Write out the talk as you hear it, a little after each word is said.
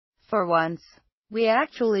For once, we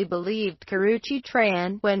actually believed Karrueche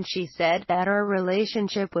Tran when she said that her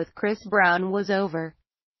relationship with Chris Brown was over.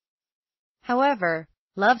 However,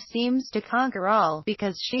 love seems to conquer all,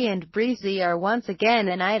 because she and Breezy are once again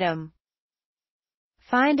an item.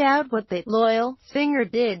 Find out what the loyal singer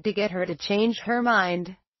did to get her to change her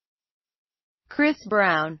mind. Chris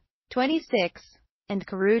Brown, 26, and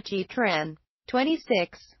Karrueche Tran,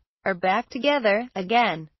 26, are back together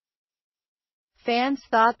again. Fans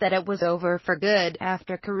thought that it was over for good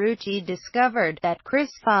after Karrueche discovered that Chris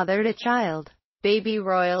fathered a child, baby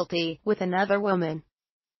royalty, with another woman.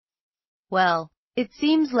 Well, it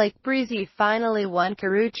seems like Breezy finally won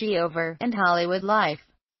Karrueche over, and Hollywood life.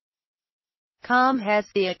 Com has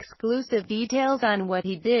the exclusive details on what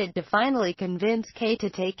he did to finally convince Kay to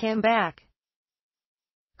take him back.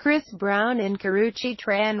 Chris Brown and Karrueche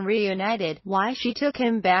Tran reunited, why she took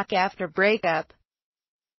him back after breakup.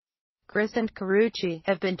 Chris and Karrueche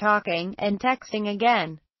have been talking and texting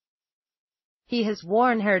again. He has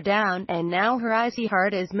worn her down, and now her icy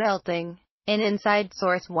heart is melting. An inside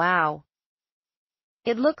source: wow.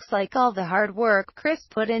 It looks like all the hard work Chris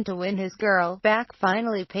put in to win his girl back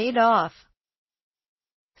finally paid off.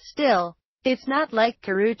 Still, it's not like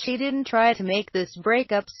Karrueche didn't try to make this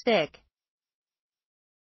breakup stick.